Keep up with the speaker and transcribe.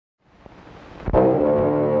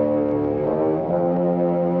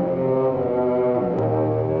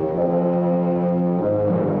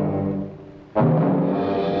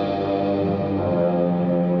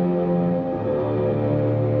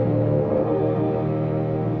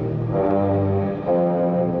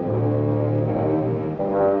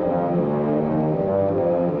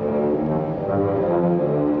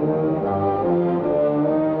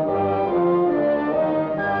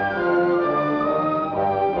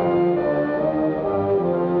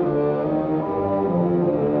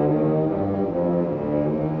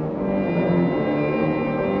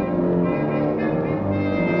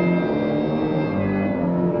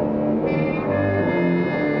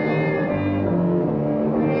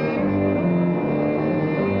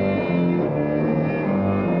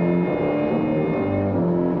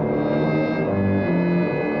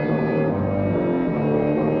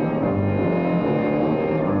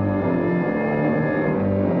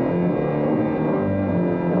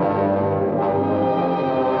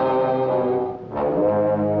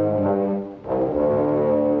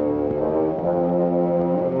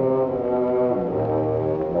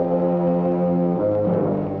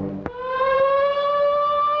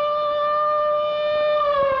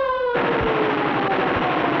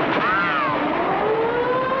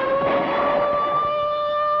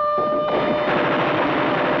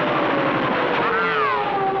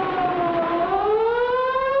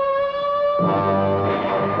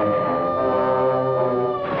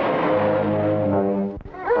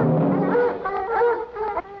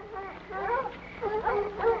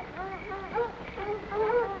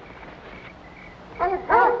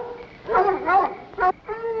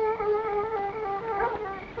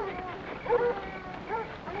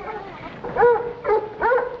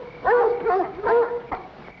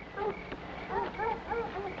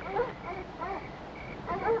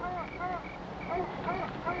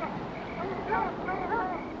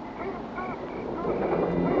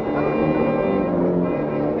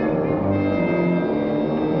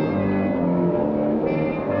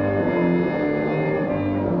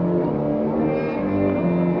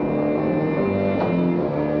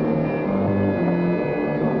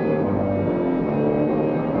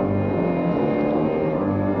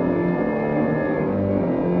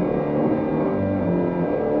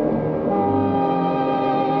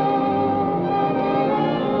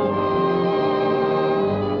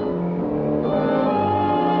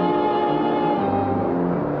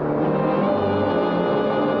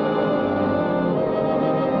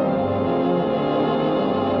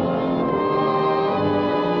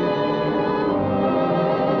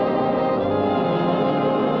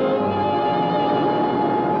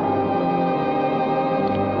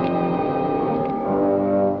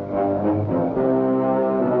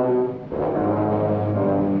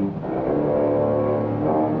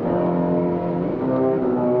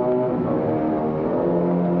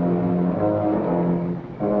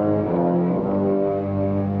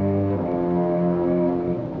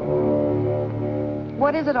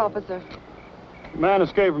is it, officer? Man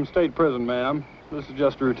escaped from state prison, ma'am. This is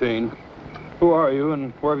just routine. Who are you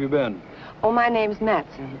and where have you been? Oh, my name's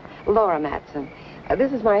Matson. Laura Matson.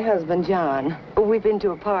 This is my husband, John. We've been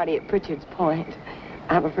to a party at Pritchard's Point.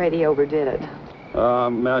 I'm afraid he overdid it.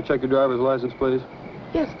 May I check your driver's license, please?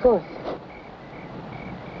 Yes, of course.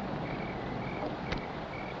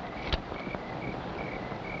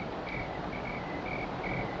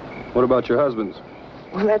 What about your husband's?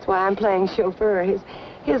 Well, that's why I'm playing chauffeur.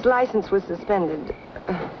 His license was suspended.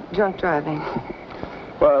 Drunk driving.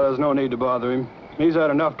 Well, there's no need to bother him. He's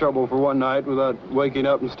had enough trouble for one night without waking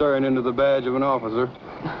up and staring into the badge of an officer.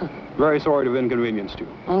 Very sorry to have inconvenienced you.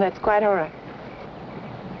 Well, that's quite all right.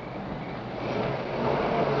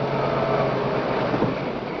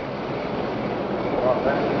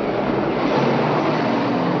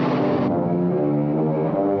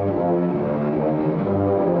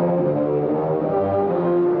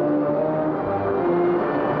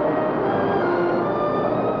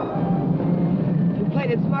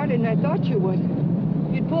 I thought you would.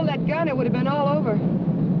 If you'd pulled that gun, it would have been all over.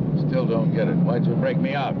 Still don't get it. Why'd you break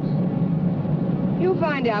me out? You'll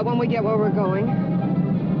find out when we get where we're going.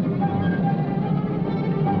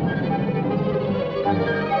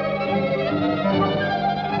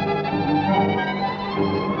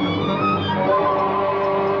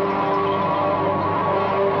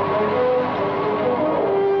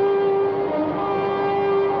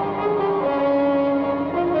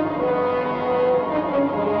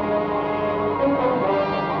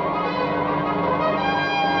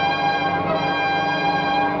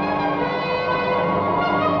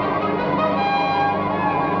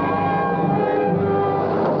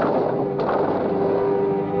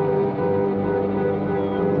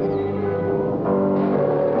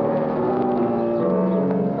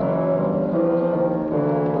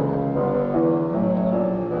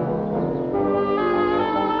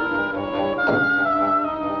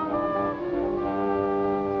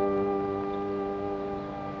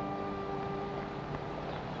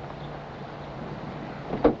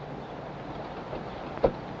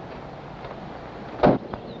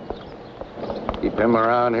 Him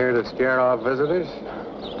around here to scare off visitors?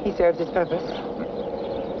 He serves his purpose.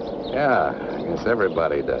 Yeah, I guess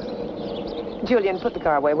everybody does. Julian, put the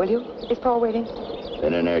car away, will you? Is Paul waiting?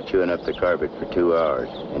 Been in there chewing up the carpet for 2 hours.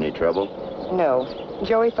 Any trouble? No.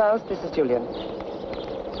 Joey Faust, this is Julian.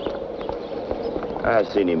 I've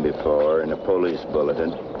seen him before in a police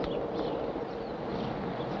bulletin.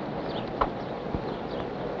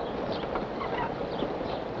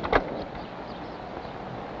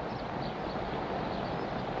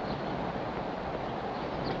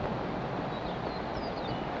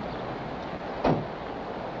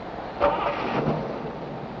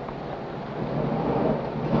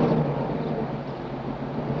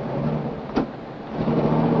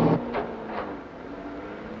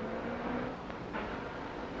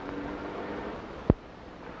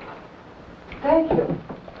 Thank you.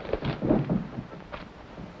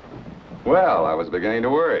 Well, I was beginning to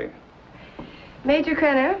worry. Major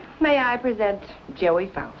Krenner, may I present Joey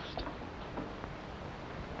Faust?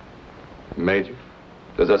 Major?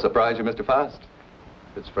 Does that surprise you, Mr. Faust?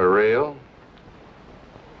 It's for real?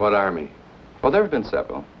 What army? Well, there have been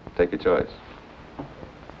several. Take your choice.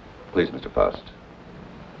 Please, Mr. Faust.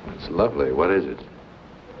 It's lovely. What is it?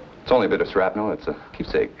 It's only a bit of shrapnel. It's a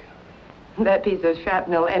keepsake. That piece of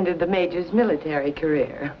shrapnel ended the Major's military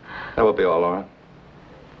career. That will be all, Laura.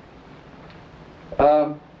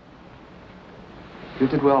 You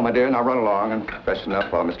did well, my dear. Now run along and freshen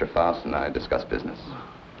up while Mr. Faust and I discuss business.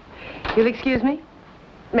 You'll excuse me?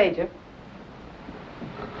 Major.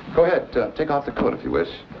 Go ahead. Take off the coat if you wish.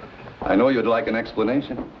 I know you'd like an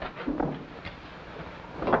explanation.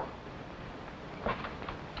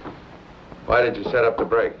 Why did you set up the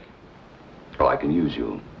break? Oh, I can use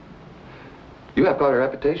you. You have quite a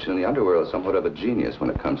reputation in the underworld as somewhat of a genius when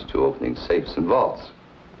it comes to opening safes and vaults.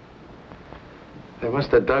 They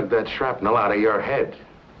must have dug that shrapnel out of your head.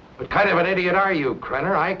 What kind of an idiot are you,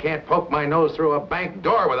 Krenner? I can't poke my nose through a bank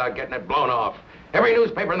door without getting it blown off. Every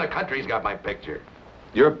newspaper in the country's got my picture.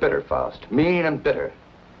 You're bitter, Faust. Mean and bitter.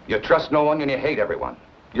 You trust no one and you hate everyone.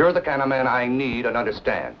 You're the kind of man I need and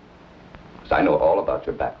understand. Because I know all about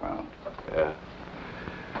your background. Yeah.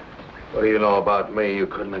 What do you know about me you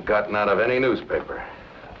couldn't have gotten out of any newspaper?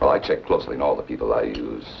 Well, I check closely on all the people I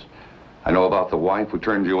use. I know about the wife who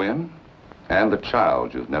turned you in and the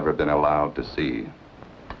child you've never been allowed to see.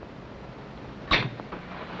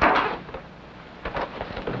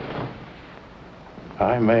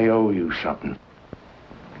 I may owe you something.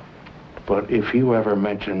 But if you ever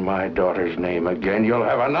mention my daughter's name again, you'll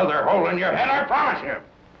have another hole in your head, I promise you.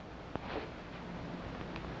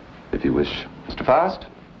 if you wish. Mr. Faust?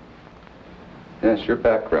 Yes, your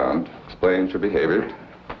background explains your behavior.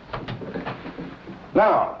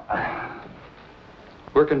 Now,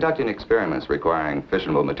 we're conducting experiments requiring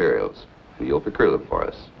fissionable materials, and you'll procure them for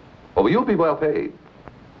us. Oh, you'll be well paid.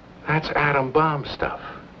 That's atom bomb stuff.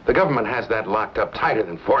 The government has that locked up tighter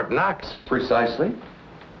than Fort Knox. Precisely.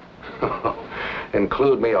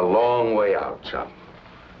 Include me a long way out, chum.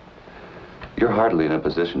 You're hardly in a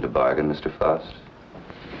position to bargain, Mr. Faust.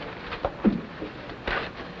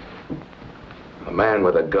 A man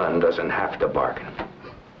with a gun doesn't have to bargain.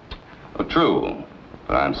 Oh, true,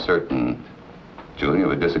 but I'm certain Julia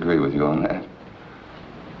would disagree with you on that.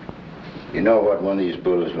 You know what one of these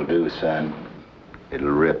bullets will do, son? It'll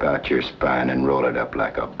rip out your spine and roll it up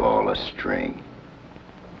like a ball of string.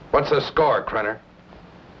 What's the score, Krenner?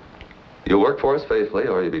 You'll work for us faithfully,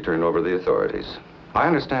 or you'll be turned over to the authorities. I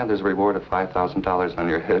understand there's a reward of $5,000 on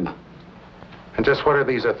your head. And just what are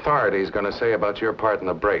these authorities going to say about your part in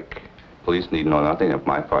the break? Police need know nothing of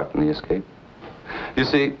my part in the escape. You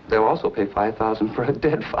see, they'll also pay $5,000 for a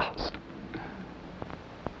dead Faust.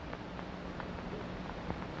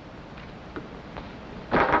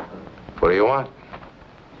 What do you want?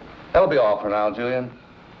 That'll be all for now, Julian.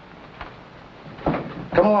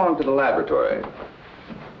 Come along to the laboratory.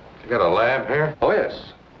 You got a lab here? Oh,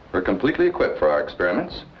 yes. We're completely equipped for our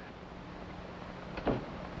experiments.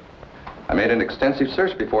 I made an extensive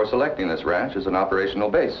search before selecting this ranch as an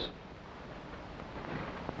operational base.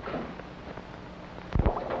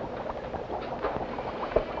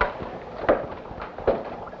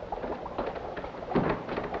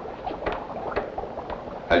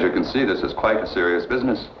 As you can see, this is quite a serious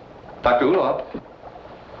business. Dr. Ulof,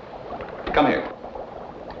 come here.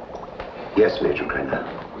 Yes, Major Krenner.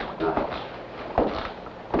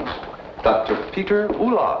 Dr. Peter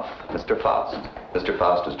Ulof, Mr. Faust. Mr.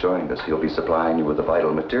 Faust has joined us. He'll be supplying you with the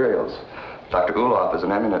vital materials. Dr. Ulof is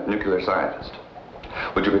an eminent nuclear scientist.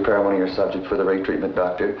 Would you prepare one of your subjects for the ray treatment,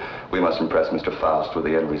 Doctor? We must impress Mr. Faust with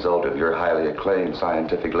the end result of your highly acclaimed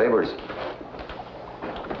scientific labors.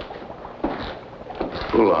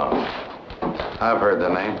 Ulof. I've heard the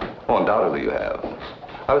name. Oh, undoubtedly you have.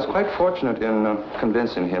 I was quite fortunate in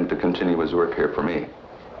convincing him to continue his work here for me.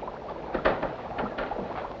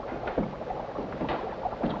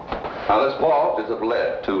 Now, this vault is of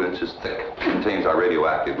lead, 2 inches thick. It contains our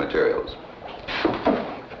radioactive materials.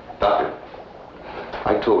 Doctor,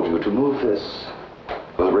 I told you to move this.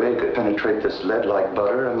 The ray could penetrate this lead like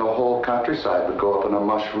butter, and the whole countryside would go up in a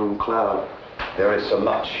mushroom cloud. There is so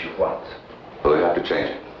much you want. Well, we have to change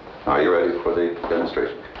it. Are you ready for the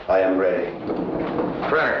demonstration? I am ready.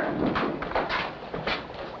 Krenner.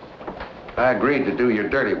 I agreed to do your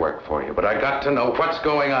dirty work for you, but I got to know what's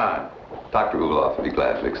going on. Dr. Ulof would be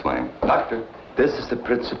glad to explain. Doctor? This is the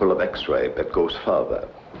principle of X-ray that goes further.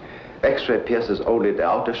 X-ray pierces only the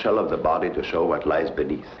outer shell of the body to show what lies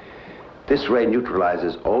beneath. This ray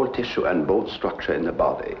neutralizes all tissue and bone structure in the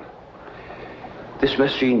body. This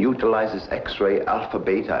machine utilizes X-ray, alpha,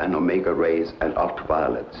 beta, and omega rays and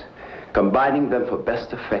ultraviolet, combining them for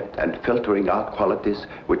best effect and filtering out qualities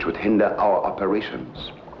which would hinder our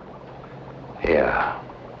operations. Yeah.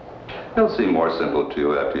 It'll seem more simple to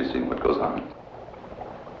you after you've seen what goes on.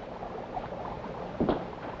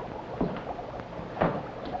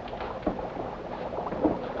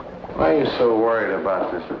 Why are you so worried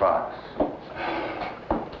about this box?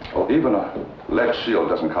 Well, even a lead shield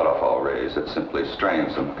doesn't cut off all rays. It simply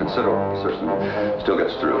strains them considerably, so still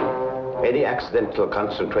gets through. Any accidental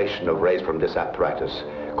concentration of rays from this apparatus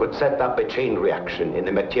could set up a chain reaction in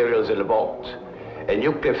the materials in the vault. A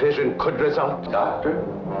nuclear fission could result. Doctor?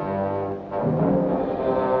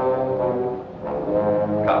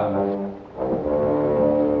 Come.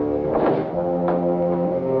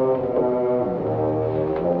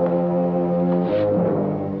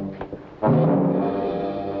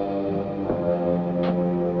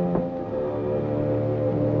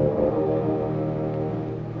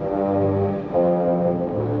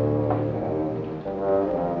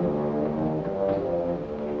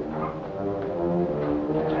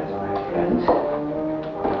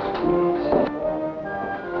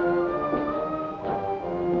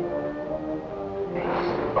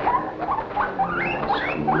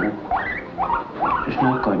 It's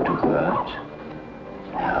not going to hurt.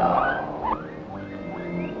 No.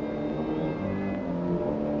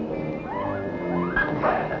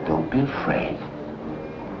 Don't be afraid.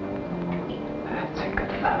 That's a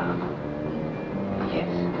good fellow.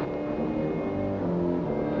 Yes.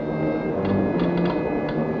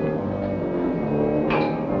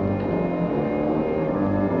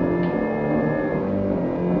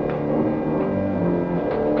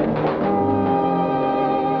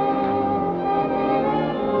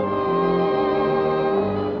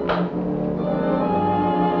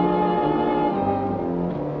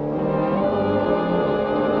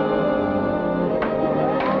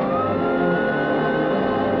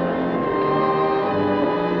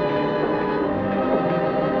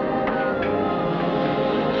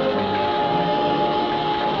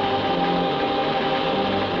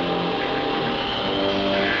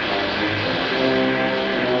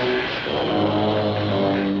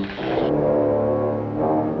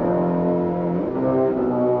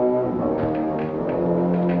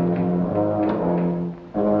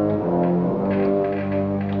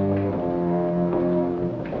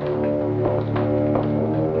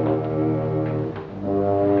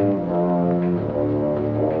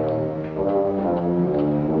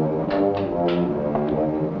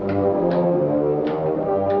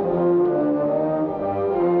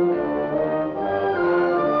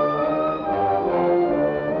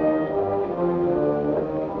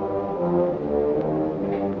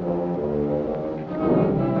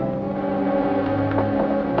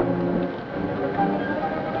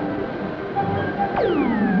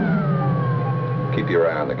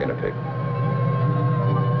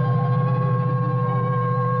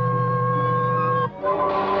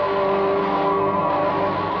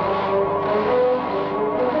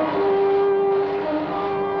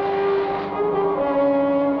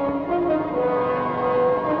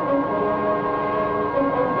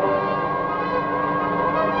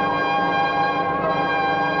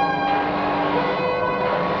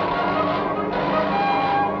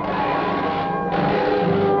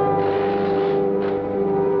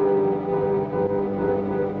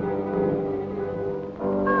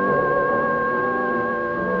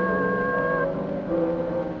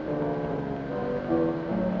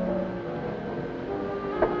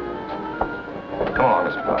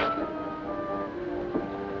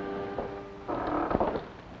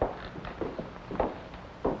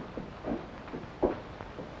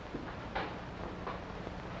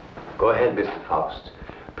 Go ahead, Mr. Faust.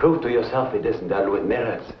 Prove to yourself it isn't done with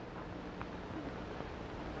mirrors.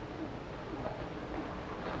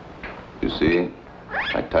 You see,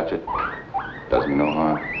 I touch it. Does me no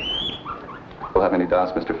harm. You'll have any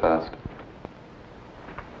doubts, Mr. Faust?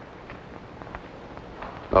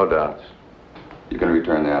 No doubts. You can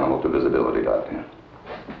return the animal to visibility, Doctor.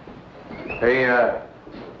 Hey,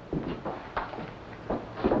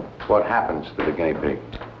 what happens to the guinea pig?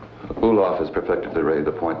 Ulof has perfected the ray to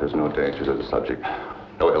the point there's no danger to the subject.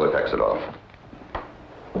 No ill effects at all.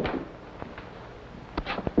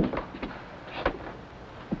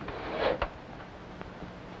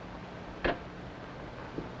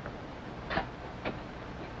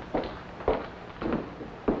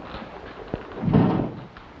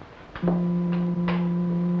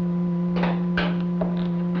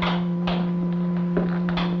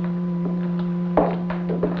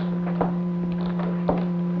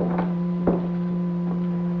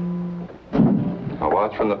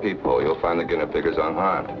 From the peephole, you'll find the guinea pig is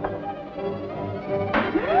unharmed.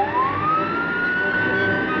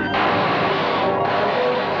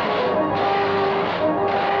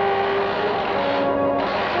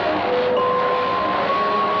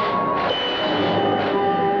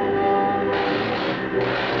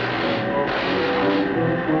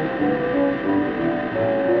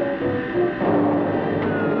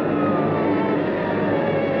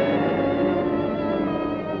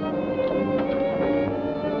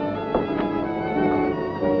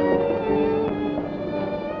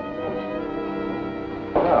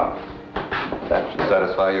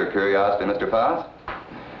 Satisfy your curiosity, Mr. Faust?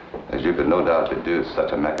 As you could no doubt deduce,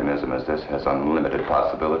 such a mechanism as this has unlimited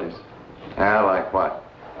possibilities. Yeah, like what?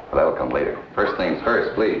 Well, that'll come later. First things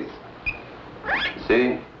first, please.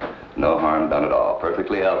 See? No harm done at all.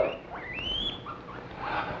 Perfectly healthy.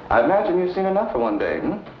 I imagine you've seen enough for one day,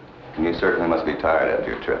 And you certainly must be tired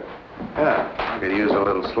after your trip. Yeah, I could use a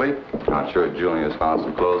little sleep. I'm sure Julia's found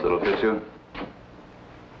some clothes that'll fit you.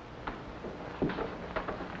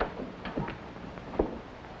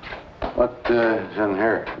 What is in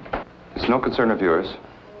here? It's no concern of yours.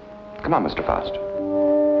 Come on, Mr. Faust.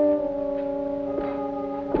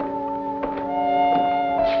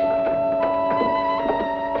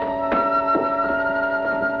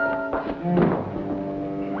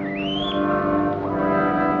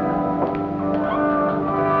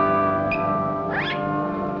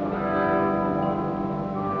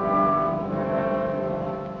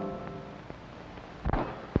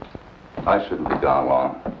 I shouldn't be gone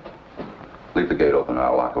long. Leave the gate open and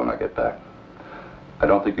I'll lock it when I get back. I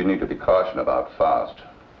don't think you need to be cautioned about Faust.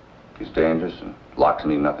 He's dangerous and locks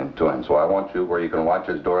mean nothing to him, so I want you where you can watch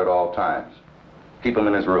his door at all times. Keep him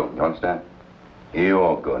in his room, you understand? He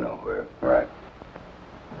won't go nowhere. All right.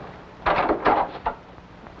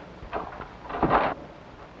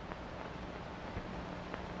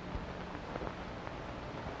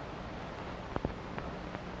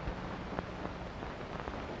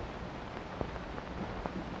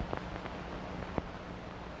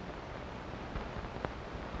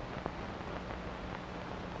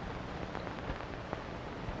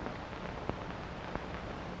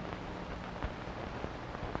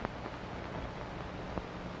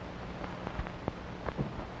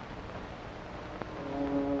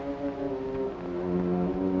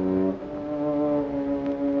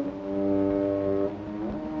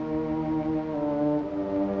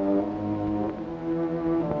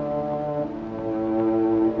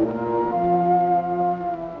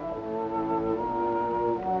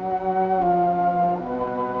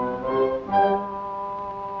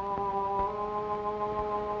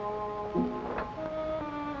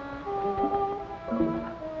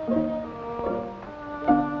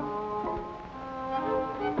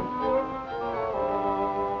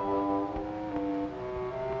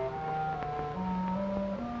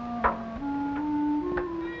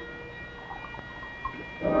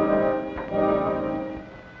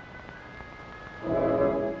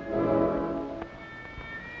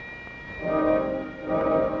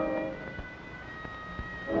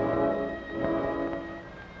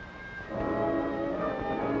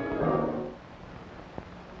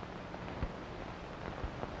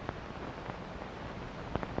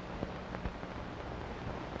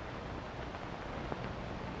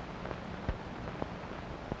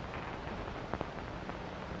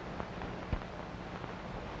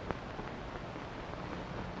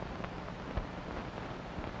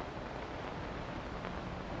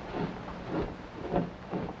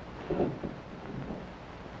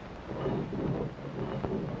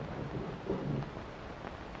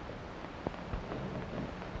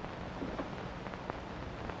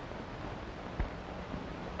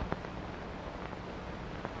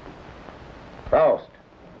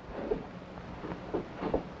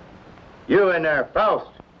 You in there, Faust.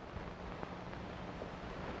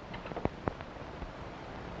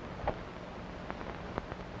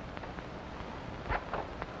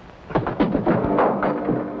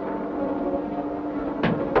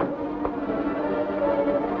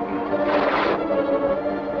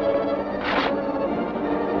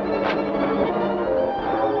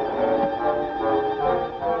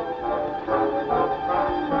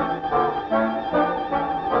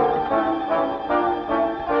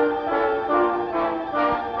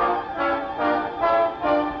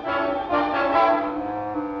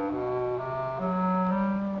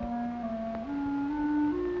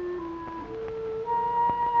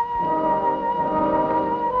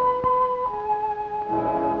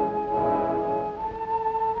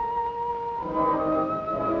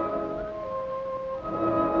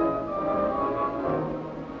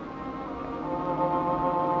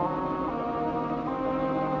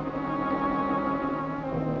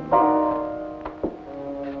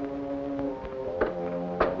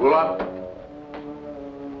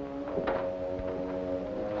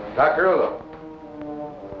 Dr. Ulo.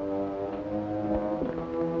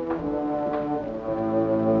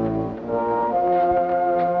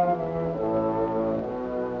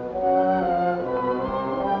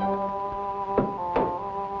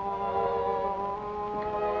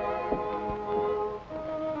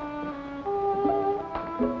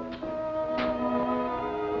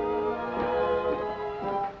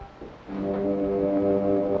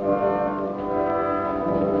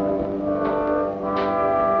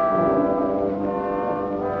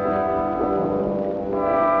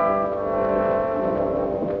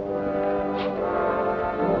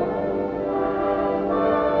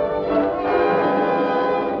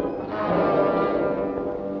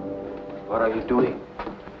 What are you doing?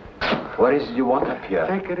 What is it you want up here?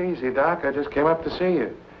 Take it easy, Doc. I just came up to see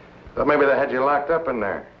you. Thought maybe they had you locked up in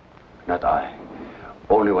there. Not I.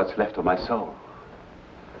 Only what's left of my soul.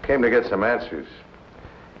 Came to get some answers.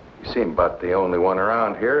 You seem about the only one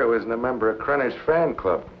around here who isn't a member of Krenner's fan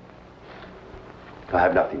club. I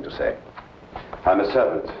have nothing to say. I'm a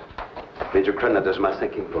servant. Major Krenner does my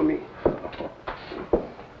thinking for me.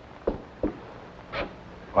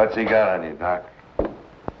 What's he got on you, Doc?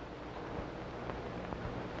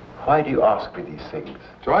 Why do you ask me these things?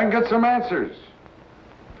 So I can get some answers.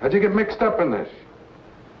 How'd you get mixed up in this?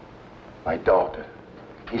 My daughter.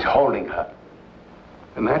 He's holding her.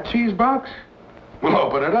 In that cheese box? Well,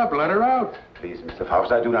 open it up, let her out. Please, Mr.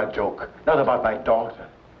 Faust, I do not joke. Not about my daughter.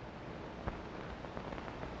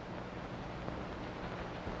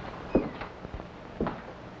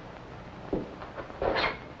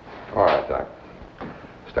 All right, Doc.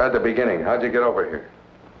 Start at the beginning. How'd you get over here?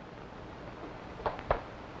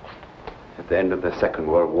 At the end of the Second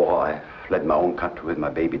World War, I fled my own country with my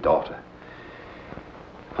baby daughter.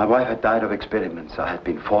 My wife had died of experiments. I had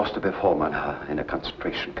been forced to perform on her in a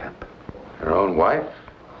concentration camp. Your own wife?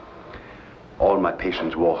 All my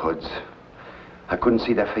patients wore hoods. I couldn't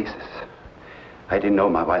see their faces. I didn't know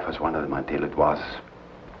my wife was one of them until it was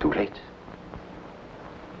too late.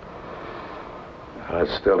 Well,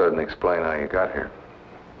 that still doesn't explain how you got here.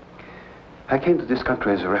 I came to this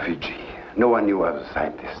country as a refugee. No one knew I was a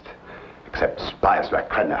scientist, except spies like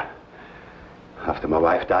Krenner. After my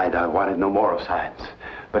wife died, I wanted no more of science.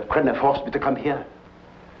 But Krenner forced me to come here.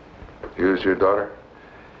 Use your daughter?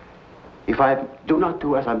 If I do not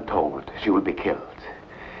do as I'm told, she will be killed.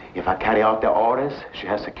 If I carry out their orders, she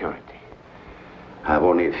has security. I have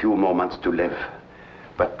only a few more months to live.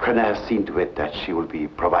 But Krenner has seen to it that she will be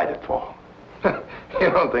provided for.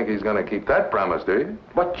 You don't think he's going to keep that promise, do you?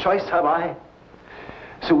 What choice have I?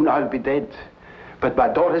 Soon I'll be dead. But my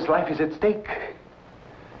daughter's life is at stake.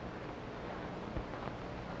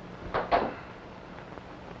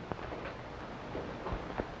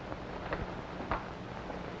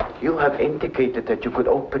 You have indicated that you could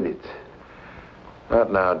open it.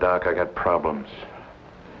 Not now, Doc. I got problems.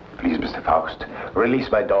 Please, Mr. Faust,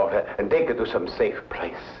 release my daughter and take her to some safe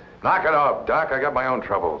place. Knock it off, Doc. I got my own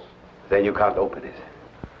troubles. Then you can't open it.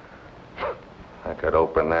 I could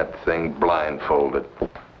open that thing blindfolded.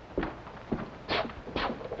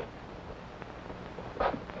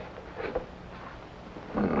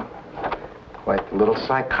 Quite the little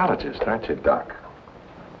psychologist, aren't you, Doc?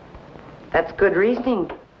 That's good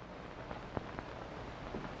reasoning.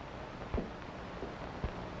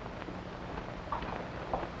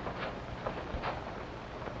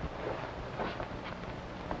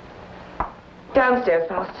 Downstairs,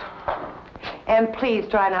 Faust. And please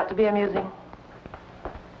try not to be amusing.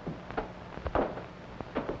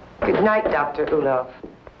 Good night, Dr. Ulof.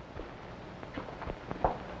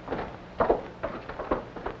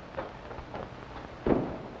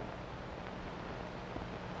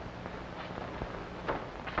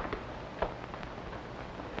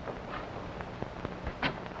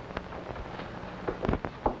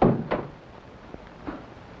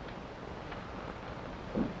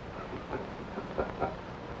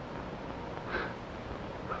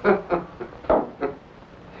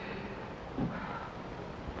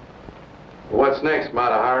 What's next,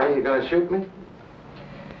 Mata Hari? You gonna shoot me?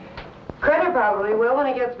 Crenner probably will when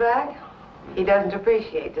he gets back. He doesn't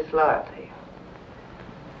appreciate disloyalty.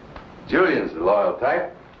 Julian's the loyal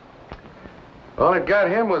type. All it got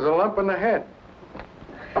him was a lump in the head.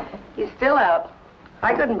 He's still out.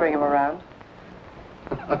 I couldn't bring him around.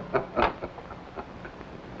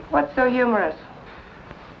 What's so humorous?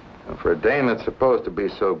 For a dame that's supposed to be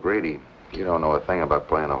so greedy, you don't know a thing about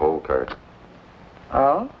playing a hole card.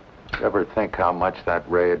 Oh? Ever think how much that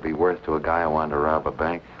ray would be worth to a guy who wanted to rob a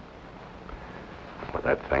bank? With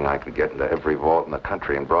that thing, I could get into every vault in the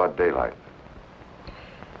country in broad daylight.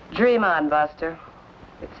 Dream on, Buster.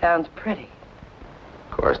 It sounds pretty.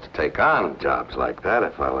 Of course, to take on jobs like that, a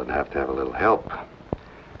fella'd have to have a little help.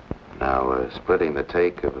 Now, splitting the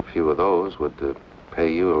take of a few of those would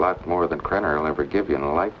pay you a lot more than Crenner will ever give you in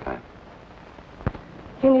a lifetime.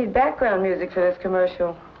 You need background music for this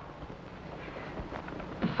commercial.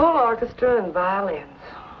 Full orchestra and violins.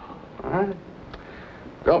 All right.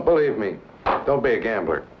 Don't believe me. Don't be a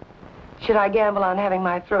gambler. Should I gamble on having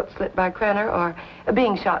my throat slit by Crenner or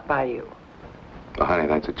being shot by you? Well, honey,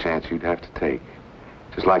 that's a chance you'd have to take.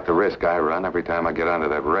 Just like the risk I run every time I get onto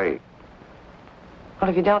that ray. Well,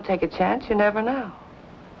 if you don't take a chance, you never know.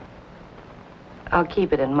 I'll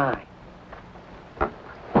keep it in mind.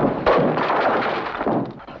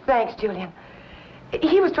 Thanks, Julian.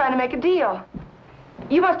 He was trying to make a deal.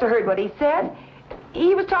 You must have heard what he said.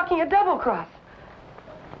 He was talking a double cross.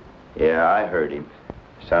 Yeah, I heard him.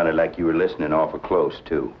 Sounded like you were listening awful close,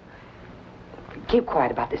 too. Keep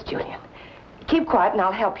quiet about this, Julian. Keep quiet and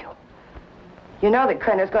I'll help you. You know that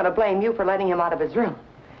Crenner's going to blame you for letting him out of his room.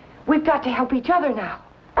 We've got to help each other now.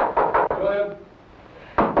 Julian?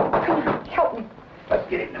 Come on, help me. Let's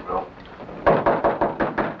get in the room.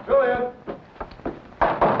 Julian?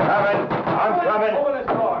 I'm coming. Open this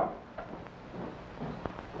door.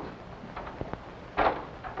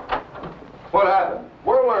 What happened?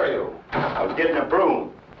 Where were you? I was getting a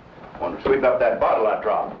broom. Want to sweep up that bottle I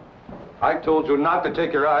dropped. I told you not to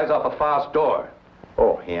take your eyes off of Faust's door.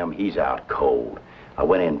 Oh, him, he's out cold. I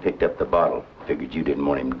went in and picked up the bottle. Figured you didn't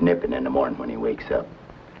want him nipping in the morning when he wakes up.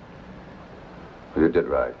 You did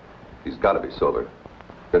right. He's got to be sober.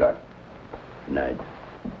 Good night. Good night.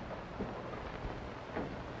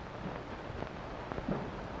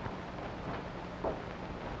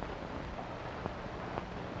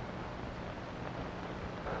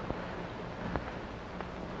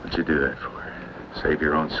 What'd you do that for? Save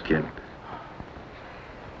your own skin?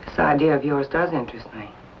 This idea of yours does interest me.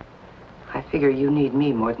 I figure you need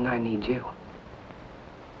me more than I need you.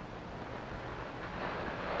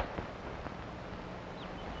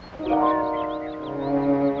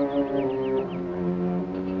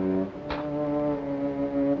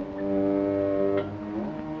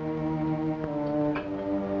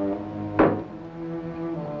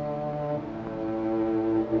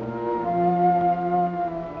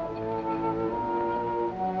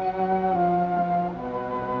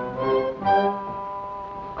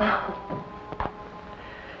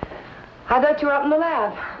 I thought you were up in the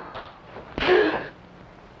lab.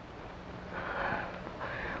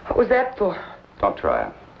 What was that for? Don't try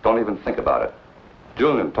it. Don't even think about it.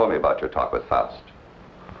 Julian told me about your talk with Faust.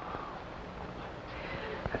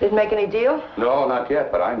 I didn't make any deal? No, not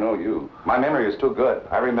yet, but I know you. My memory is too good.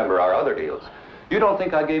 I remember our other deals. You don't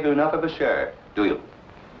think I gave you enough of a share, do you?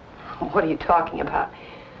 What are you talking about?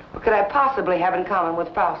 What could I possibly have in common with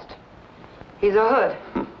Faust? He's a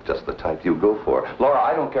hood. Just the type you go for. Laura,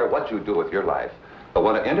 I don't care what you do with your life, but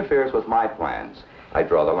when it interferes with my plans, I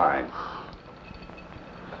draw the line.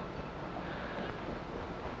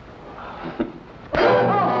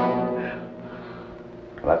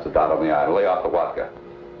 Well, that's a dot on the I. Lay off the vodka.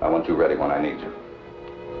 I want you ready when I need you.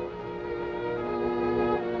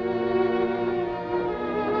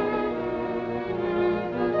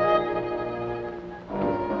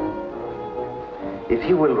 If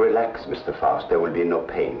you will relax, Mr. Faust, there will be no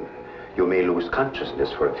pain. You may lose consciousness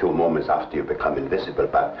for a few moments after you become invisible,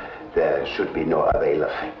 but there should be no avail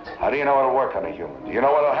effect. How do you know it'll work on a human? Do you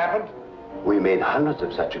know what'll happen? We made hundreds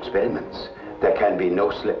of such experiments. There can be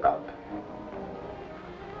no slip-up.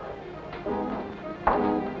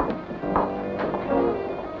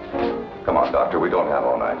 Come on, Doctor, we don't have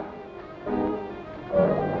all night.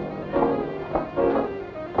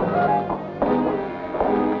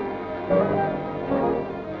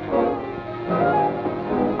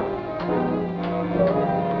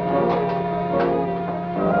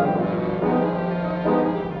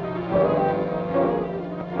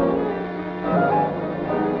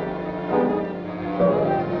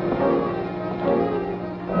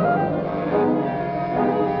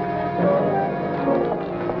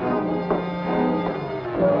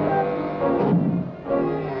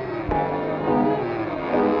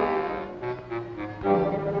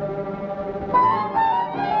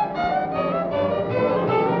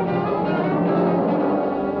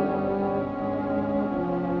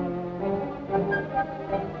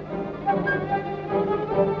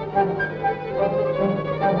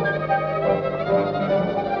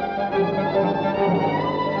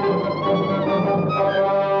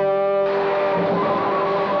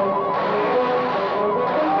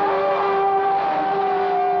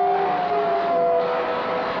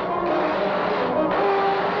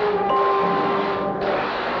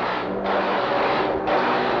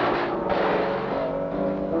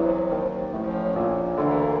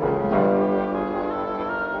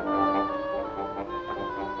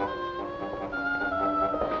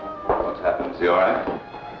 he all right?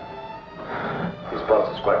 His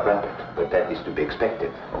pulse is quite rapid, but that is to be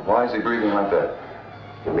expected. Well, why is he breathing like that?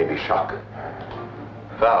 It may be shock.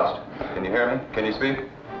 Faust, can you hear me? Can you speak?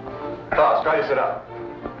 Faust, try to sit up.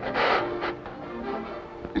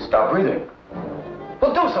 He stopped breathing.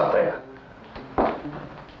 Well, do something.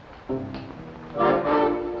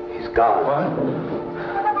 He's gone. What?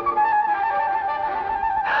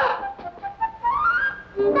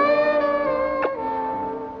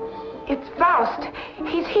 It's Faust.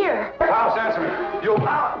 He's here. Faust, answer me. You...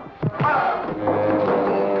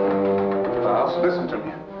 Faust, listen to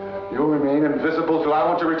me. You'll remain invisible till I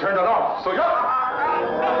want to return to normal. So you're...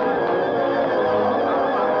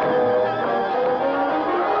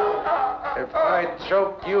 If I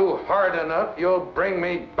choke you hard enough, you'll bring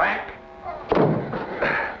me back.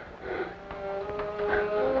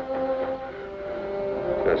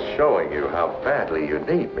 Just showing you how badly you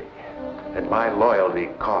need me. And my loyalty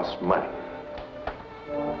costs money.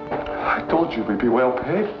 I told you we'd be well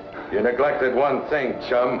paid. You neglected one thing,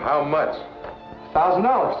 chum. How much?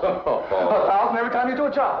 $1,000. $1,000 every time you do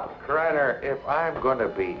a job. Krenner, if I'm going to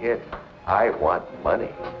be hit, I want money.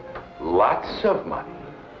 Lots of money.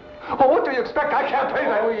 Well, what do you expect? I can't pay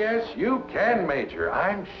that. Oh, yes, you can, Major.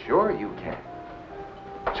 I'm sure you can.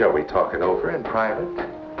 Shall we talk it over in private?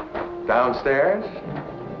 Downstairs?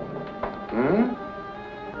 Hmm?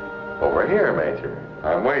 Over here, Major.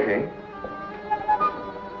 I'm waiting.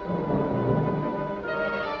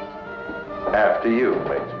 After you,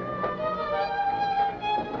 Major.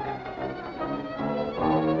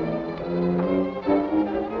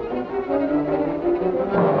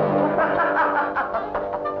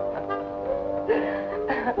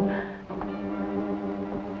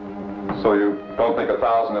 So you don't think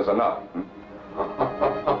 1,000 is enough?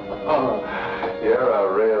 You're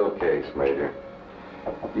a real case, Major.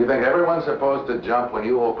 You think everyone's supposed to jump when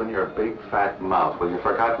you open your big fat mouth? Well, you've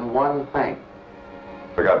forgotten one thing.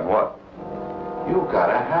 Forgotten what? You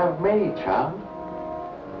gotta have me, chum.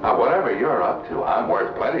 Now, whatever you're up to, I'm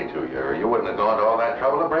worth plenty to you, or you wouldn't have gone to all that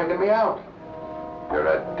trouble of breaking me out. You're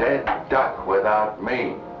a dead duck without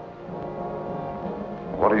me.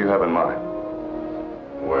 What do you have in mind?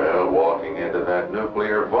 Well, walking into that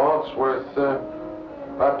nuclear vault's worth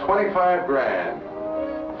about 25 grand.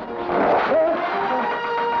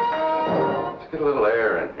 Let's get a little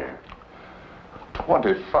air in here.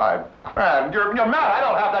 25 grand? You're mad. I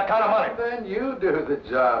don't have that kind of money. Then you do the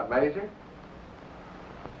job, Major.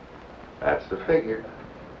 That's the figure.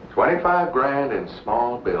 25 grand in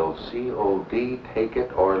small bills. COD, take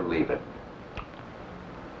it or leave it.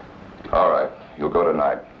 All right. You'll go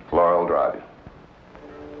tonight. Laura will drive you.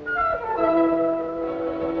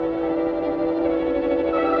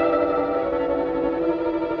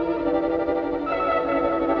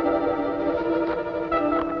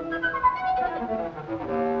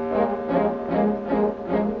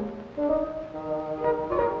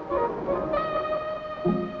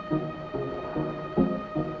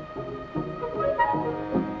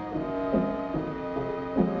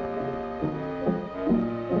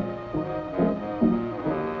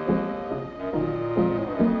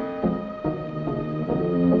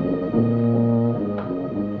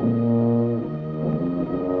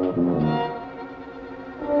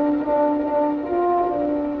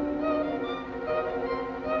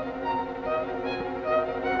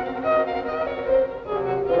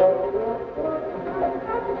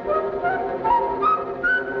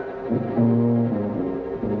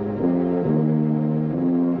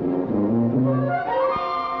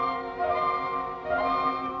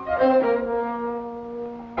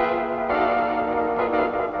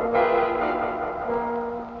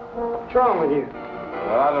 What's wrong with you?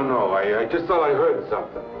 I don't know. I just thought I heard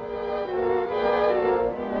something.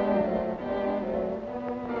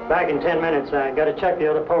 Back in 10 minutes. I got to check the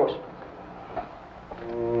other post.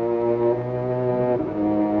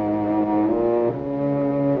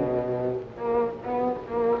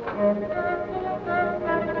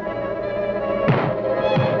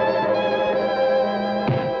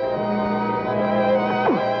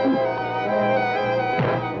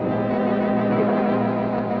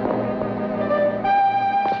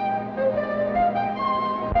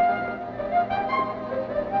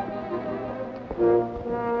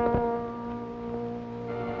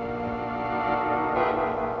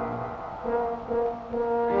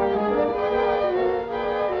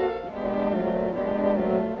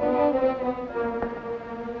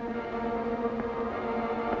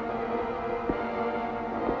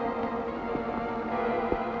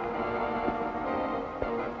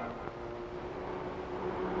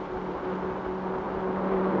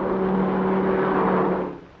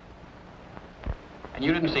 And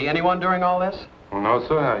you didn't see anyone during all this? No,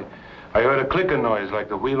 sir. I heard a clicking noise like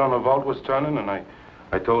the wheel on a vault was turning, and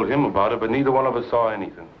I told him about it, but neither one of us saw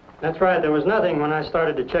anything. That's right. There was nothing when I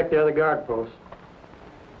started to check the other guard posts.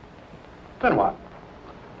 Then what?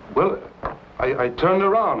 Well, I turned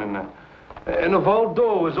around, and the vault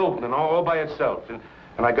door was opening all by itself.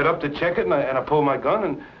 And I got up to check it, and I pulled my gun,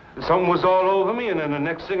 and something was all over me, and then the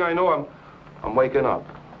next thing I know, I'm waking up.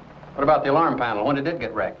 What about the alarm panel? When did it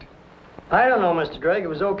get wrecked? I don't know, Mr. Drake. It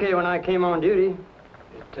was okay when I came on duty.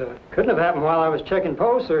 It couldn't have happened while I was checking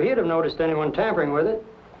posts, or he'd have noticed anyone tampering with it.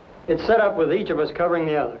 It's set up with each of us covering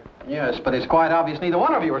the other. Yes, but it's quite obvious neither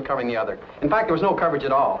one of you were covering the other. In fact, there was no coverage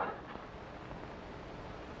at all.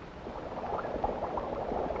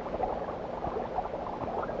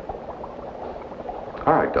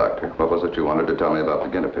 All right, Doctor. What was it you wanted to tell me about the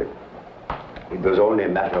guinea pig? It was only a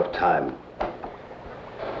matter of time.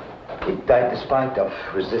 It died despite of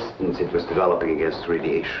resistance it was developing against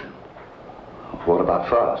radiation. What about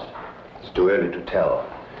Frost? It's too early to tell.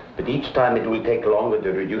 But each time it will take longer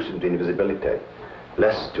to reduce him to invisibility,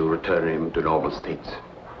 less to return him to normal states.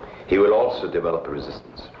 He will also develop a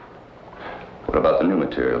resistance. What about the new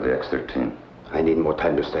material, the X-13? I need more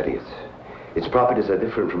time to study it. Its properties are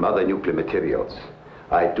different from other nuclear materials.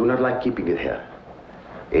 I do not like keeping it here.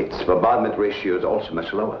 Its bombardment ratio is also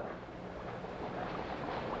much lower.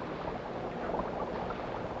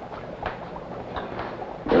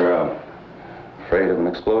 You're afraid of an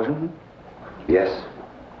explosion? Yes.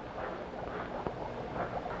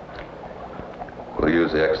 We'll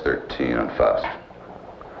use the X-13 on Faust.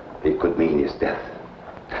 It could mean his death.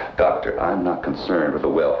 Doctor, I'm not concerned with the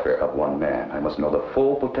welfare of one man. I must know the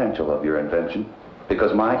full potential of your invention,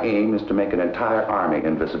 because my aim is to make an entire army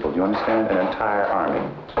invisible. Do you understand? An entire army.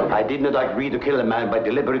 I did not agree to kill a man by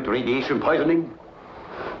deliberate radiation poisoning.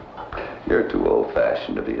 You're too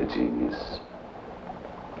old-fashioned to be a genius.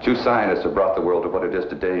 You scientists have brought the world to what it is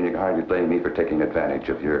today, and you can hardly blame me for taking advantage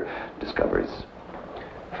of your discoveries.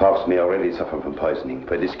 Faust may already suffer from poisoning,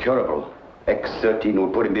 but it's curable. X-13 will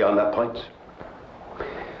put him beyond that point.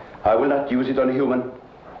 I will not use it on a human.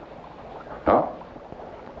 Huh?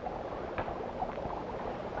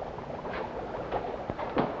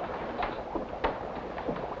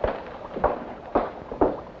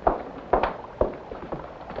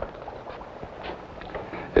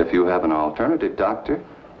 If you have an alternative, Doctor,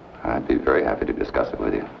 I'd be very happy to discuss it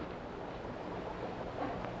with you.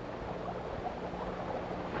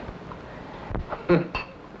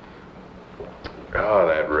 Oh,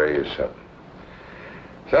 that ray is something.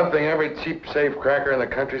 Something every cheap safe cracker in the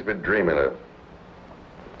country's been dreaming of.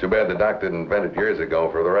 Too bad the doc didn't invent it years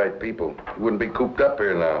ago for the right people. He wouldn't be cooped up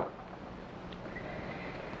here now.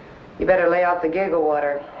 You better lay off the giggle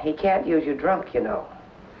water. He can't use you drunk, you know.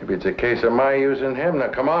 Maybe it's a case of my using him. Now,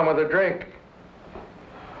 come on with a drink.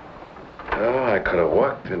 Oh, I could have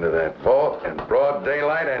walked into that vault in broad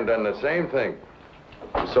daylight and done the same thing.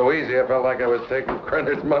 It was so easy, I felt like I was taking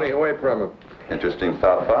Crenner's money away from him. Interesting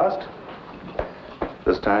thought, Faust.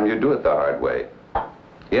 This time you do it the hard way.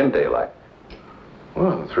 In daylight.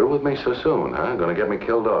 Well, through with me so soon, huh? Gonna get me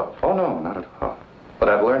killed off? Oh, no, not at all. But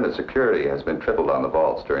I've learned that security has been tripled on the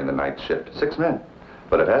vaults during the night shift. 6 men.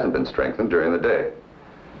 But it hasn't been strengthened during the day.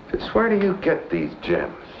 Just where do you get these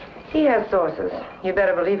gems? He has sources. You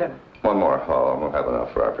better believe him. One more haul, and we'll have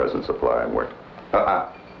enough for our present supply and work.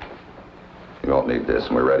 You won't need this,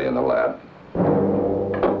 and we're ready in the lab.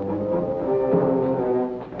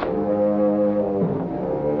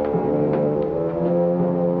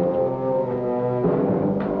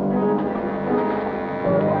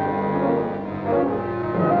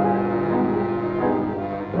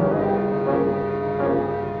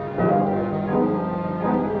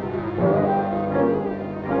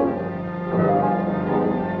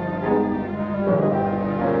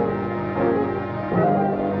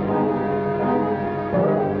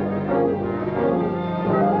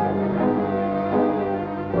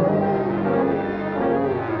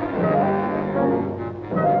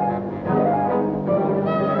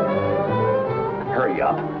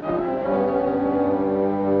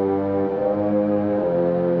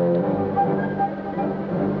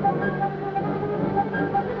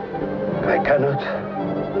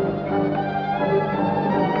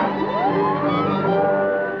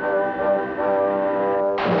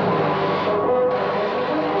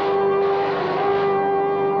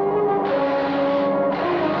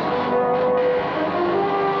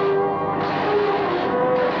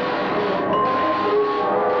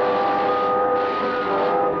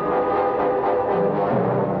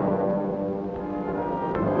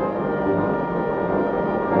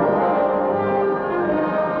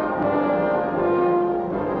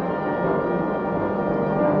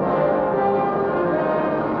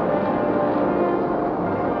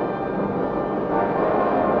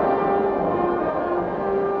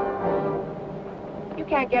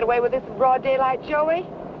 can't get away with this in broad daylight, Joey.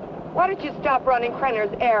 Why don't you stop running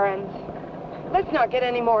Krenner's errands? Let's not get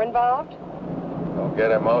any more involved. Don't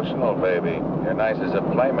get emotional, baby. You're nice as a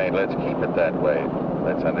playmate. Let's keep it that way.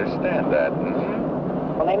 Let's understand that.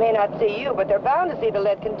 Well, they may not see you, but they're bound to see the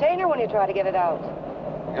lead container when you try to get it out.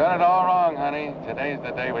 You got it all wrong, honey. Today's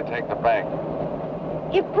the day we take the bank.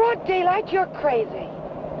 In broad daylight, you're crazy.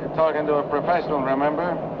 You're talking to a professional,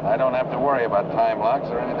 remember? I don't have to worry about time locks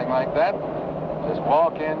or anything like that. Just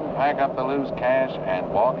walk in, pack up the loose cash, and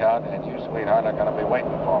walk out, and you, sweetheart, are going to be waiting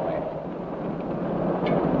for me.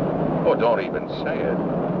 Oh, don't even say it.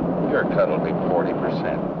 Your cut will be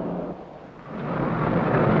 40%.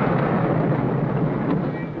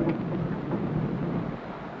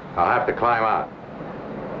 I'll have to climb out.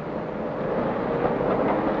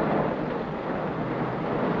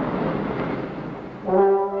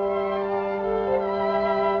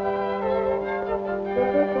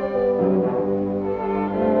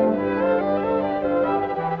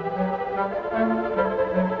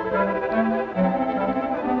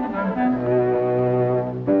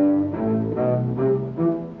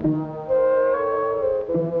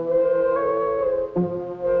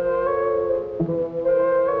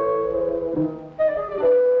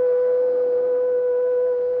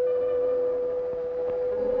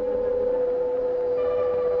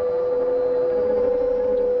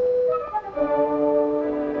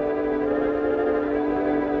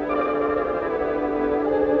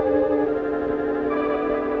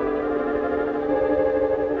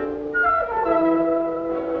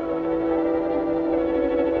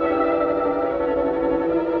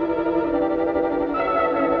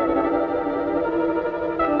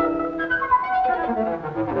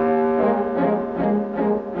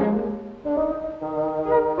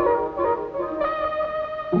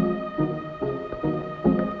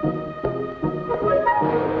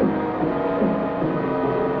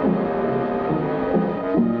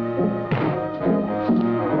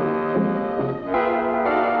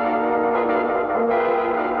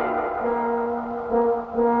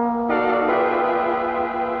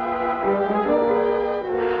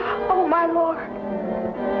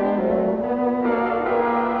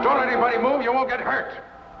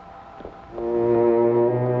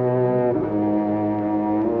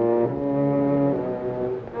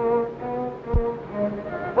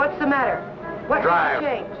 What's the matter? What's Drive.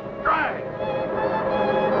 change? Drive!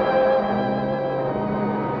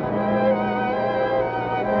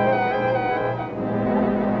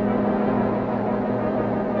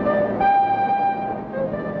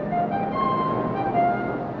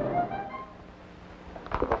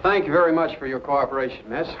 Well, thank you very much for your cooperation,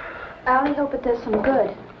 miss. I only hope it does some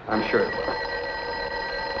good. I'm sure it will.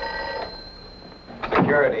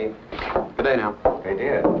 Security. Good day now. They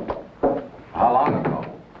did. How long ago?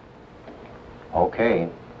 Okay.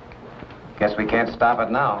 Guess we can't stop it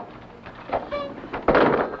now.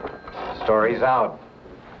 Story's out.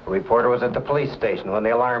 The reporter was at the police station when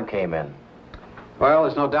the alarm came in. Well,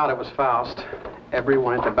 there's no doubt it was Faust.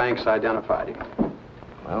 Everyone at the bank's identified him.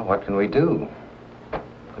 Well, what can we do?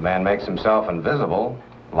 The man makes himself invisible.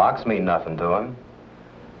 Locks mean nothing to him.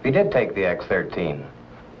 If he did take the X-13,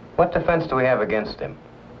 what defense do we have against him?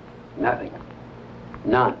 Nothing.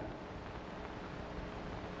 None.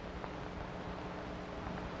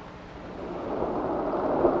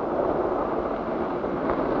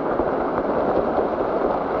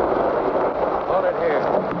 Hold it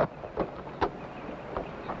here.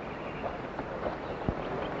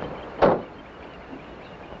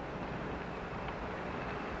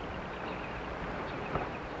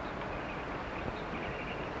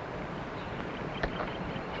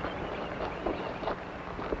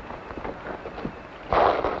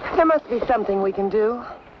 There must be something we can do.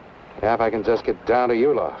 Yeah, if I can just get down to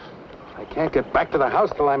Ulof. I can't get back to the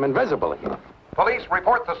house till I'm invisible again. Police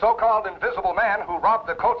report the so-called invisible man who robbed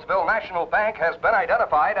the Coatesville National Bank has been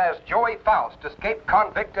identified as Joey Faust, escaped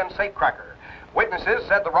convict and safecracker. Witnesses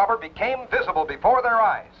said the robber became visible before their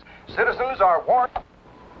eyes. Citizens are warned.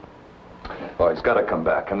 Oh, he's got to come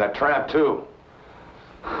back, and that tramp, too.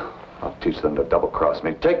 I'll teach them to double-cross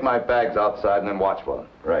me. Take my bags outside and then watch for them.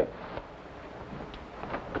 Right.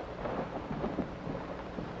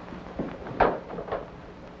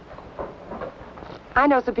 I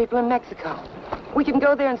know some people in Mexico. We can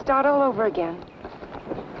go there and start all over again.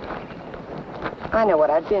 I know what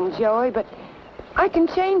I've been, Joey, but I can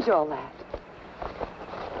change all that.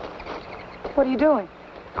 What are you doing?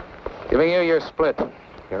 Giving you your split.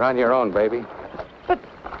 You're on your own, baby. But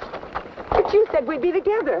you said we'd be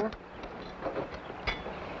together.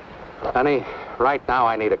 Honey, right now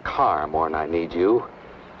I need a car more than I need you.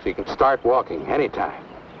 So you can start walking anytime.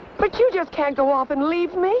 But you just can't go off and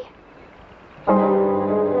leave me.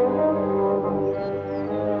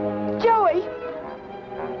 Joey!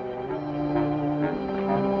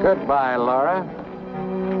 Goodbye, Laura.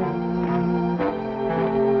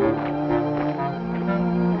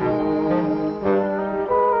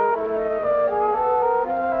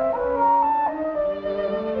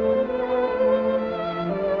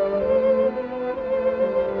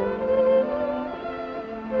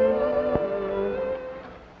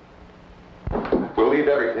 We'll leave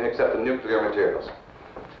everything except the nuclear materials.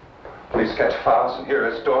 Police catch Faust and hear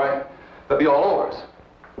his story, they'll be all over us.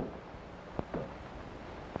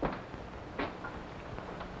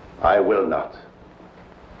 I will not.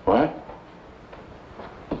 What?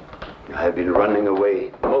 I've been running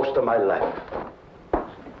away most of my life.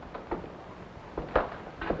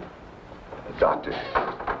 Doctor,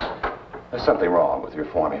 there's something wrong with your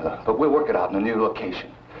formula, but we'll work it out in a new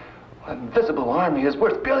location. An invisible army is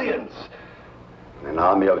worth billions. An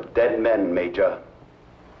army of dead men, Major.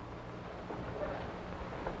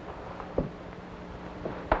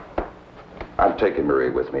 I'm taking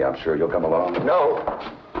Marie with me. I'm sure you'll come along. No.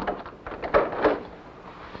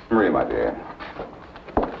 Marie, my dear.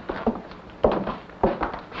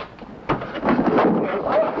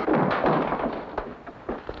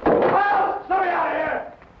 Let me out of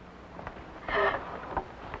here!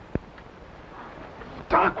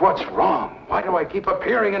 Doc, what's wrong? Why do I keep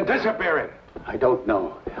appearing and disappearing? I don't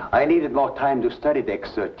know. I needed more time to study the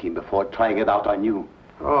X-13 before trying it out on you.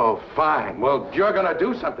 Oh, fine. Well, you're gonna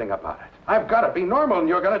do something about it. I've got to be normal, and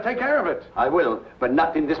you're gonna take care of it. I will, but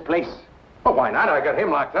not in this place. Well, why not? I got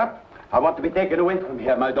him locked up. I want to be taken away from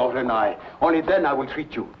here, my daughter and I. Only then I will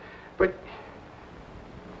treat you. But...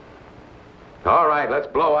 All right, let's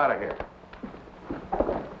blow out of here.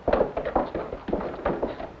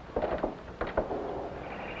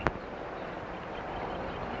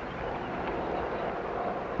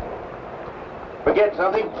 Forget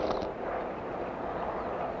something?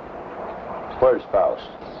 Where's Faust?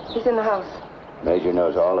 He's in the house. Major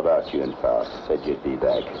knows all about you and Faust. Said you'd be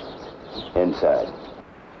back. Inside.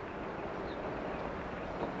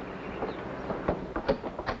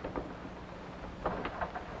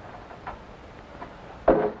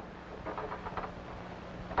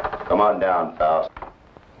 Come on down, Faust.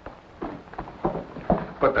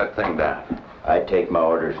 Put that thing down. I take my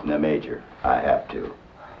orders from the Major. I have to.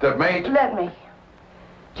 The Major? Let me.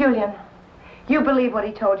 Julian, you believe what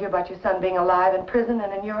he told you about your son being alive in prison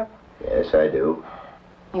and in Europe? Yes, I do.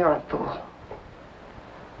 You're a fool.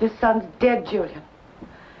 Your son's dead, Julian.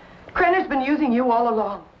 Krenner's been using you all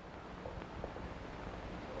along.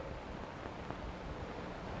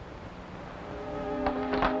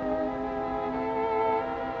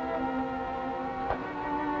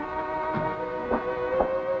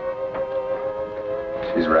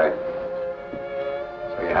 She's right.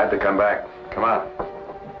 So you had to come back. Come on.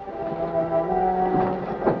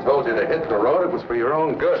 I told you to hit the road. It was for your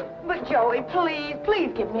own good. But Joey, please,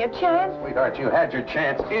 please give me a chance. Sweetheart, you had your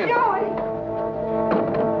chance in. Joey!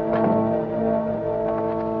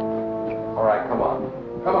 All right, come on.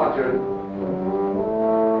 Come on, Judy.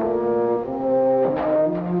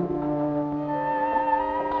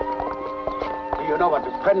 You know what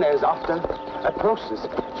Krenner is after? A process,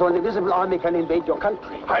 so an invisible army can invade your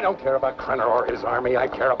country. I don't care about Krenner or his army. I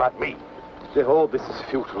care about me. The whole this is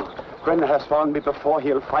futile. Krenner has found me before.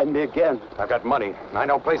 He'll find me again. I've got money, and I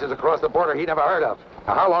know places across the border he never heard of.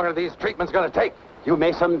 Now, how long are these treatments going to take? You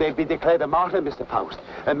may someday be declared a martyr, Mr. Faust.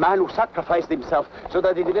 A man who sacrificed himself so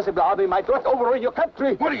that the invisible army might not overrun your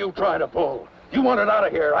country. What are you trying to pull? You wanted out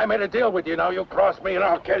of here. I made a deal with you. Now you cross me and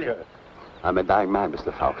I'll kill you. I'm a dying man,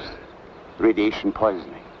 Mr. Faust. Radiation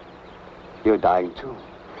poisoning. You're dying, too.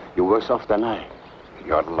 You're worse off than I.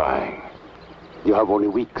 You're lying. You have only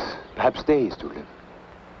weeks, perhaps days to live.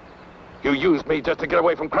 You used me just to get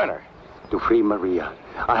away from Krenner. To free Maria.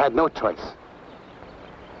 I had no choice.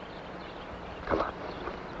 Come on.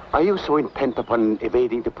 Are you so intent upon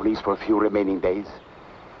evading the police for a few remaining days?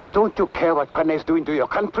 Don't you care what Krenner is doing to your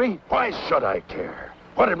country? Why should I care?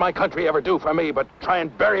 What did my country ever do for me but try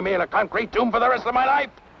and bury me in a concrete tomb for the rest of my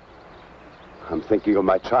life? I'm thinking of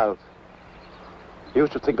my child. You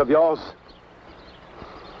should think of yours.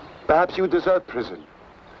 Perhaps you deserve prison.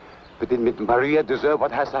 But did Maria deserve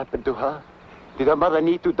what has happened to her? Did her mother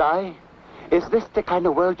need to die? Is this the kind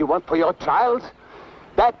of world you want for your child?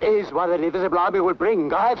 That is what an invisible army will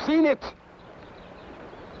bring. I have seen it.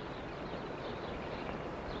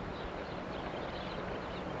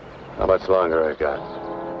 How much longer I got?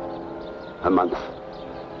 A month.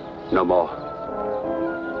 No more.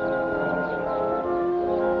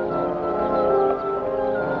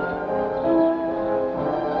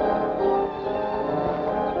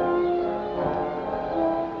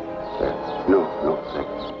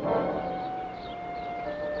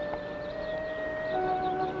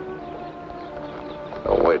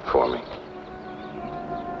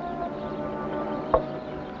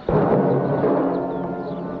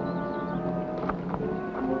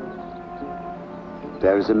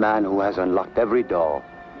 There is a man who has unlocked every door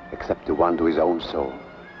except the one to his own soul.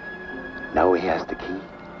 Now he has the key.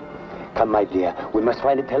 Come, my dear. We must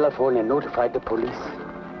find a telephone and notify the police.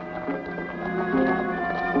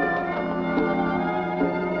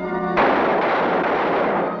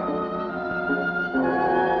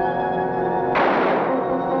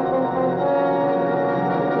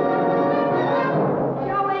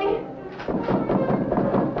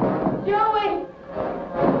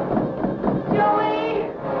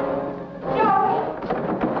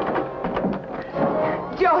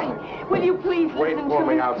 Wait for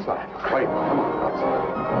me outside. Wait, come on,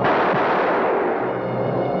 outside.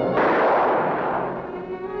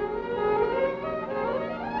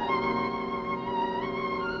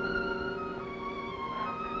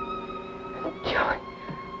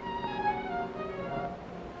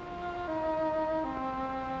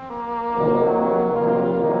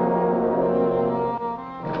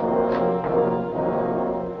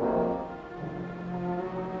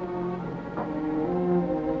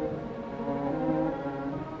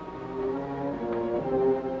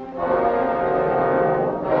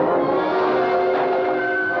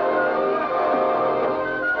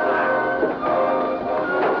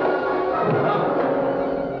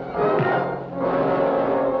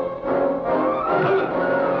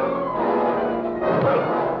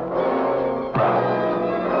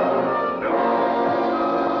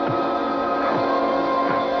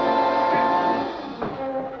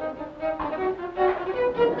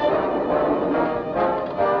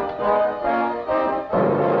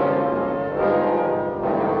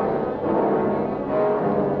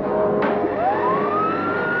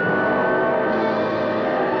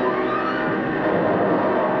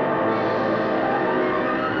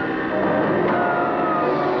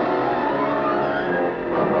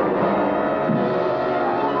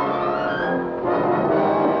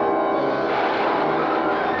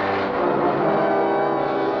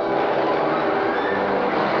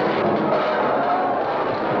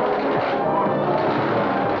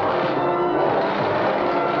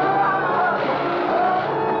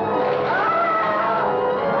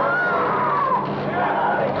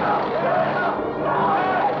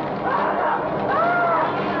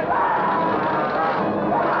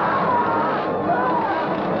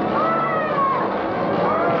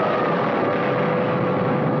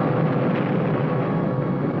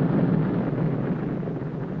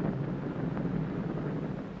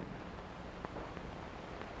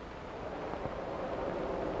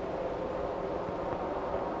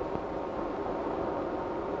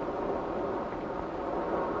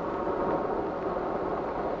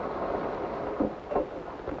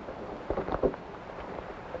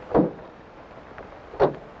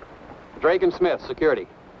 Drake and Smith, security.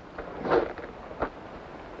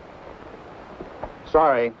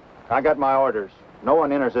 Sorry, I got my orders. No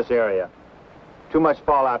one enters this area. Too much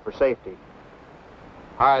fallout for safety.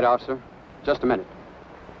 All right, officer. Just a minute.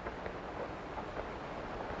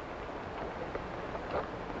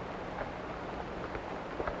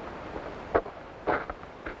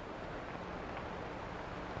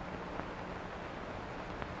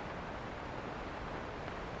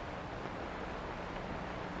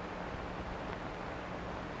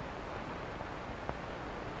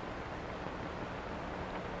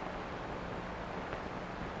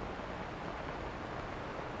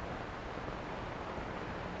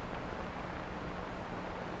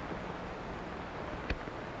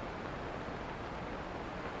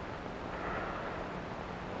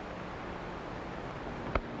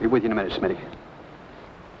 Be with you in a minute, Smitty.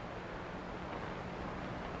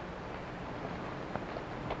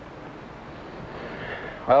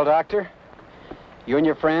 Well, Doctor, you and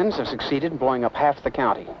your friends have succeeded in blowing up half the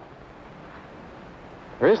county.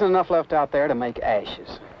 There isn't enough left out there to make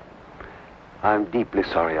ashes. I'm deeply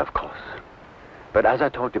sorry, of course. But as I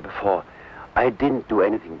told you before, I didn't do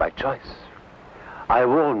anything by choice. I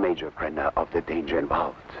warned Major Krenner of the danger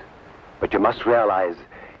involved. But you must realize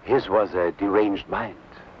his was a deranged mind.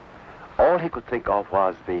 All he could think of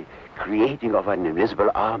was the creating of an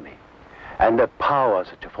invisible army and the power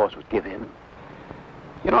such a force would give him.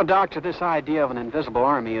 You know, Doctor, this idea of an invisible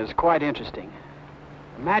army is quite interesting.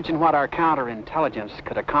 Imagine what our counterintelligence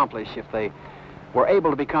could accomplish if they were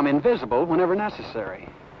able to become invisible whenever necessary.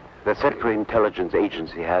 The Central Intelligence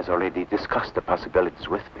Agency has already discussed the possibilities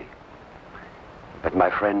with me. But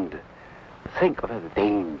my friend, think of the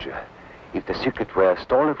danger if the secret were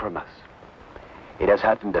stolen from us. It has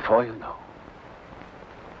happened before, you know.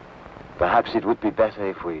 Perhaps it would be better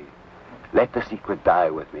if we let the secret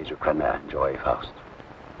die with Major Krenner and Joy Faust.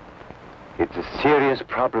 It's a serious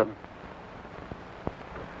problem.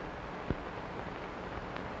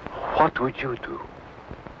 What would you do?